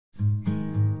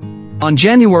On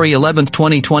January 11,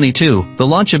 2022, the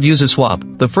launch of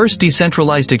UnisSwap, the first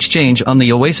decentralized exchange on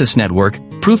the OASIS network,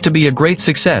 proved to be a great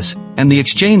success, and the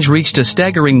exchange reached a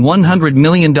staggering $100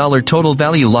 million total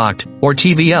value locked, or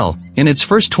TVL, in its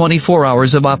first 24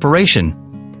 hours of operation.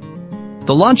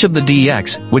 The launch of the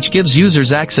DEX, which gives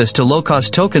users access to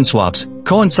low-cost token swaps,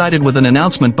 coincided with an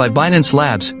announcement by Binance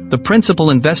Labs, the principal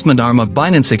investment arm of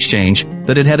Binance Exchange,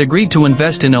 that it had agreed to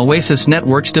invest in OASIS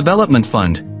Network's development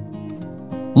fund.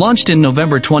 Launched in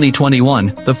November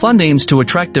 2021, the fund aims to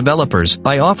attract developers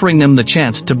by offering them the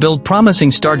chance to build promising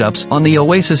startups on the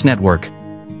OASIS network.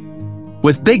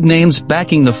 With big names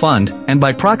backing the fund, and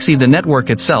by proxy the network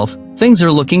itself, things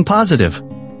are looking positive.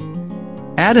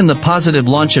 Add in the positive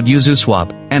launch of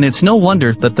UnisSwap, and it's no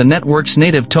wonder that the network's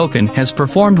native token has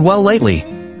performed well lately.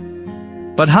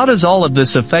 But how does all of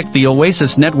this affect the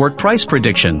OASIS network price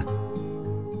prediction?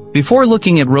 Before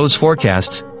looking at Rose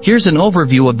forecasts, here's an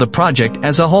overview of the project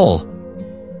as a whole.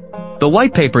 The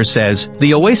white paper says,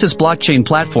 the OASIS blockchain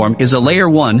platform is a Layer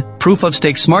 1,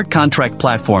 proof-of-stake smart contract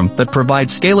platform that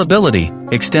provides scalability,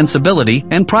 extensibility,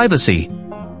 and privacy.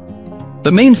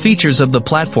 The main features of the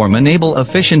platform enable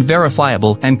efficient,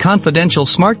 verifiable, and confidential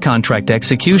smart contract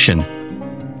execution.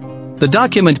 The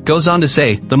document goes on to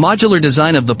say, the modular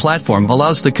design of the platform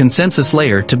allows the consensus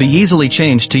layer to be easily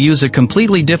changed to use a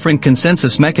completely different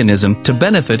consensus mechanism to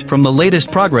benefit from the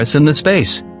latest progress in the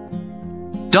space.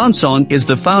 Dawn Song is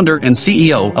the founder and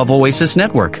CEO of OASIS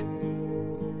Network.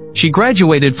 She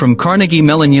graduated from Carnegie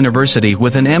Mellon University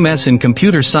with an MS in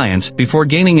computer science before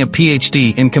gaining a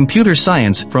PhD in computer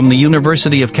science from the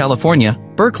University of California,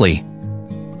 Berkeley.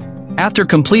 After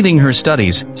completing her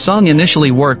studies, Song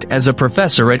initially worked as a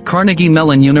professor at Carnegie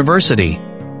Mellon University.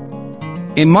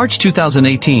 In March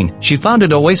 2018, she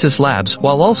founded OASIS Labs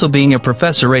while also being a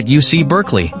professor at UC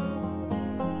Berkeley.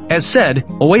 As said,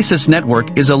 OASIS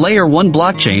Network is a Layer 1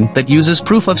 blockchain that uses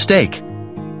proof-of-stake.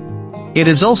 It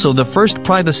is also the first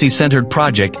privacy-centered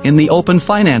project in the open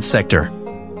finance sector.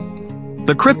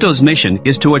 The crypto's mission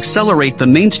is to accelerate the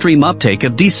mainstream uptake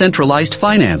of decentralized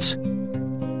finance.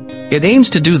 It aims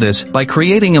to do this by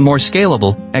creating a more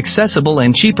scalable, accessible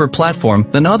and cheaper platform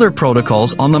than other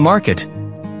protocols on the market.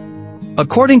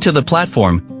 According to the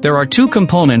platform, there are two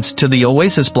components to the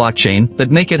OASIS blockchain that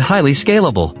make it highly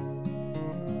scalable.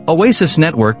 OASIS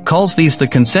Network calls these the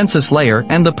consensus layer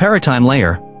and the paratime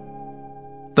layer.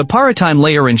 The paratime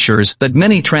layer ensures that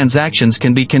many transactions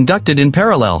can be conducted in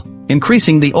parallel,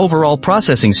 increasing the overall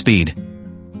processing speed.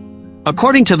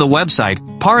 According to the website,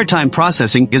 paratime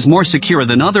processing is more secure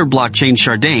than other blockchain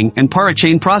sharding and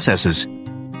parachain processes.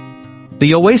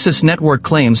 The OASIS network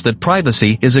claims that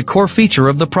privacy is a core feature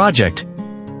of the project.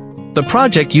 The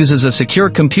project uses a secure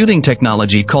computing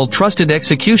technology called Trusted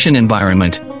Execution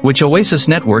Environment, which OASIS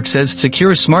Network says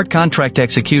secures smart contract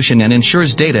execution and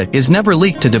ensures data is never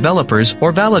leaked to developers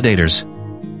or validators.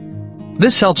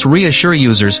 This helps reassure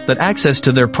users that access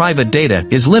to their private data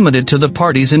is limited to the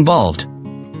parties involved.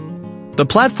 The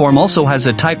platform also has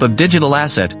a type of digital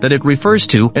asset that it refers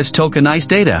to as tokenized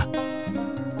data.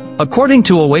 According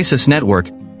to OASIS Network,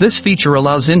 this feature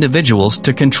allows individuals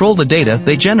to control the data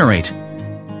they generate.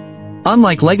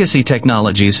 Unlike legacy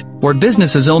technologies, where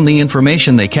businesses own the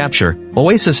information they capture,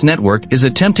 OASIS Network is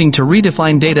attempting to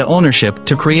redefine data ownership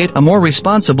to create a more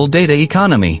responsible data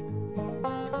economy.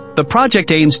 The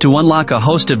project aims to unlock a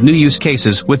host of new use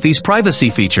cases with these privacy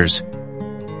features.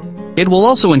 It will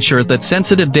also ensure that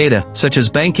sensitive data, such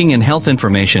as banking and health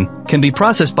information, can be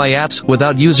processed by apps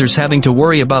without users having to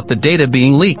worry about the data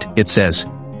being leaked, it says.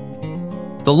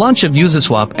 The launch of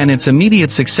UnisSwap and its immediate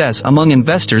success among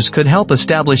investors could help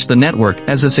establish the network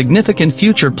as a significant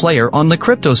future player on the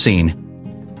crypto scene.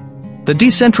 The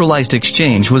decentralized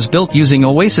exchange was built using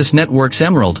OASIS Network's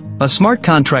Emerald, a smart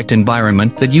contract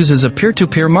environment that uses a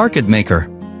peer-to-peer market maker.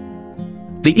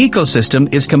 The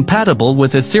ecosystem is compatible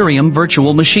with Ethereum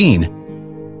Virtual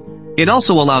Machine. It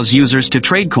also allows users to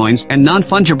trade coins and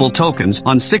non-fungible tokens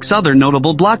on 6 other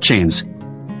notable blockchains.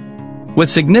 With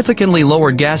significantly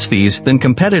lower gas fees than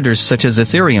competitors such as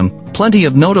Ethereum, plenty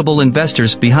of notable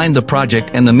investors behind the project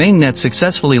and the mainnet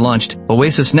successfully launched,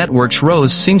 OASIS Network's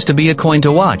Rose seems to be a coin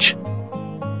to watch.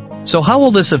 So how will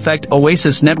this affect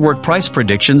OASIS Network price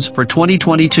predictions for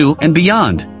 2022 and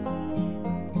beyond?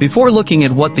 Before looking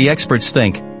at what the experts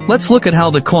think, let's look at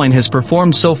how the coin has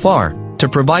performed so far, to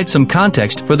provide some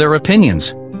context for their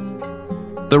opinions.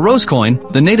 The Rose coin,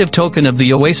 the native token of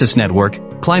the OASIS network,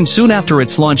 climbed soon after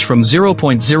its launch from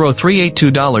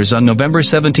 $0.0382 on November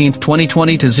 17,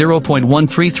 2020 to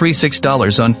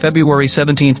 $0.1336 on February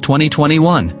 17,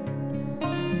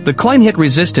 2021. The coin hit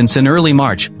resistance in early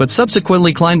March, but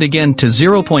subsequently climbed again to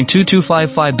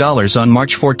 $0.2255 on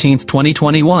March 14,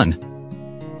 2021.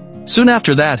 Soon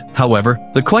after that, however,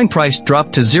 the coin price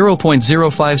dropped to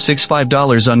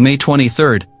 $0.0565 on May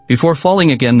 23, before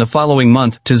falling again the following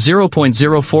month to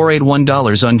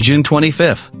 $0.0481 on June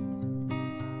 25.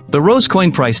 The Rose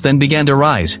coin price then began to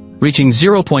rise, reaching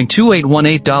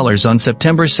 $0.2818 on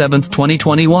September 7,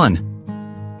 2021.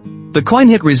 The coin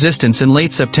hit resistance in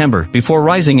late September before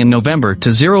rising in November to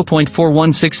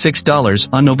 $0.4166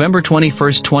 on November 21,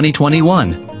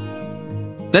 2021.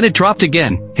 Then it dropped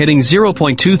again, hitting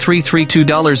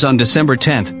 $0.2332 on December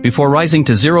 10 before rising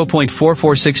to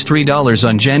 $0.4463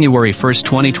 on January 1,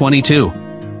 2022.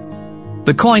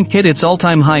 The coin hit its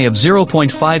all-time high of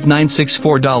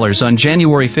 $0.5964 on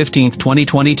January 15,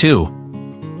 2022.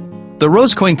 The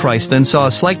Rose coin price then saw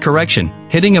a slight correction,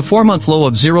 hitting a 4-month low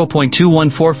of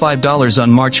 $0.2145 on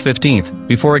March 15,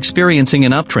 before experiencing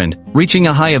an uptrend, reaching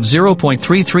a high of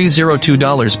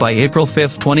 $0.3302 by April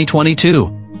 5,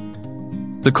 2022.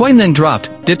 The coin then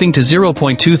dropped, dipping to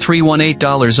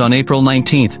 $0.2318 on April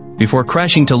 19, before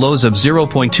crashing to lows of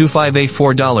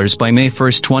 $0.2584 by May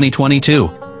 1, 2022.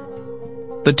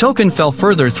 The token fell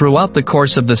further throughout the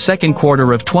course of the second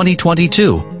quarter of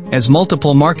 2022, as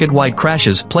multiple market-wide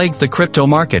crashes plagued the crypto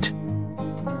market.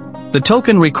 The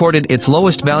token recorded its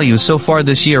lowest value so far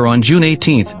this year on June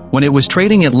 18, when it was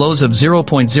trading at lows of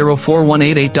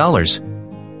 $0.04188.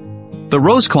 The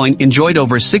Rose coin enjoyed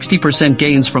over 60%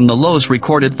 gains from the lows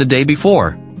recorded the day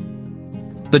before.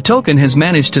 The token has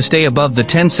managed to stay above the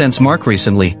 10 cents mark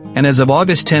recently, and as of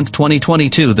August 10,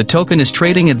 2022 the token is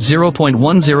trading at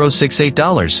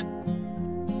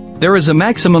 $0.1068. There is a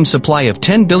maximum supply of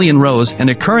 10 billion Rose and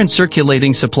a current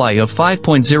circulating supply of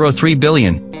 5.03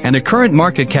 billion, and a current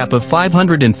market cap of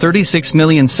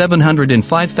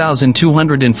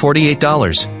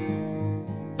 $536,705,248.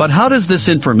 But how does this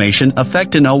information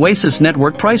affect an OASIS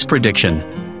network price prediction?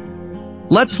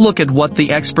 Let's look at what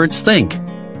the experts think.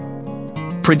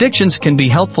 Predictions can be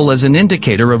helpful as an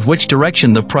indicator of which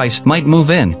direction the price might move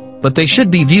in, but they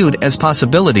should be viewed as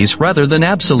possibilities rather than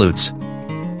absolutes.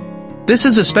 This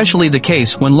is especially the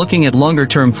case when looking at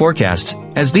longer-term forecasts,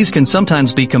 as these can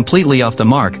sometimes be completely off the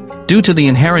mark, due to the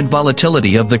inherent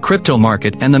volatility of the crypto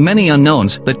market and the many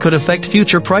unknowns that could affect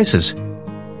future prices.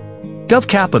 Gov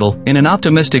Capital, in an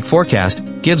optimistic forecast,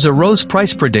 gives a Rose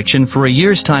price prediction for a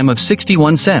year's time of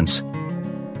 61 cents.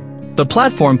 The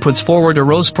platform puts forward a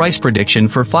Rose price prediction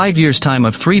for 5 years' time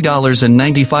of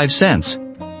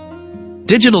 $3.95.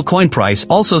 Digital Coin Price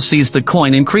also sees the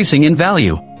coin increasing in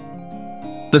value.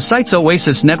 The site's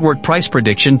OASIS network price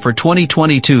prediction for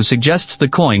 2022 suggests the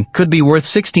coin could be worth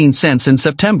 16 cents in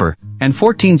September, and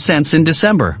 14 cents in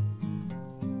December.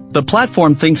 The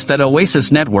platform thinks that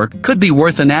OASIS Network could be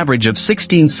worth an average of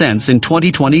 16 cents in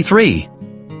 2023.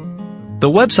 The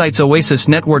website's OASIS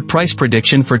Network price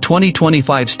prediction for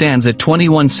 2025 stands at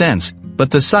 21 cents,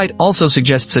 but the site also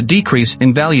suggests a decrease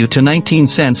in value to 19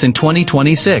 cents in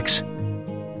 2026.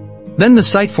 Then the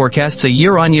site forecasts a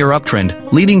year-on-year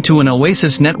uptrend, leading to an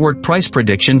OASIS Network price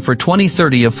prediction for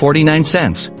 2030 of 49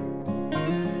 cents.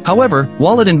 However,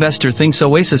 Wallet Investor thinks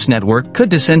OASIS Network could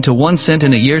descend to 1 cent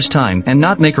in a year's time and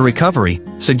not make a recovery,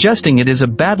 suggesting it is a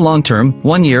bad long-term,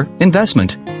 1-year,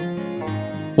 investment.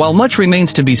 While much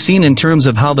remains to be seen in terms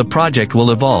of how the project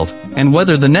will evolve, and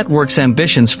whether the network's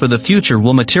ambitions for the future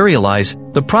will materialize,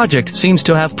 the project seems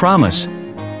to have promise.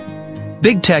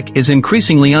 Big Tech is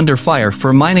increasingly under fire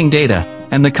for mining data,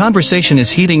 and the conversation is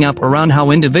heating up around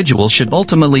how individuals should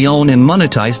ultimately own and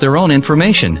monetize their own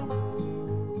information.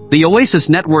 The OASIS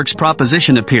Network's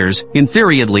proposition appears, in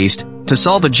theory at least, to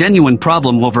solve a genuine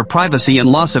problem over privacy and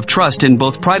loss of trust in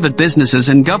both private businesses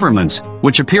and governments,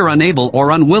 which appear unable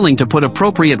or unwilling to put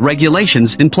appropriate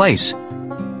regulations in place.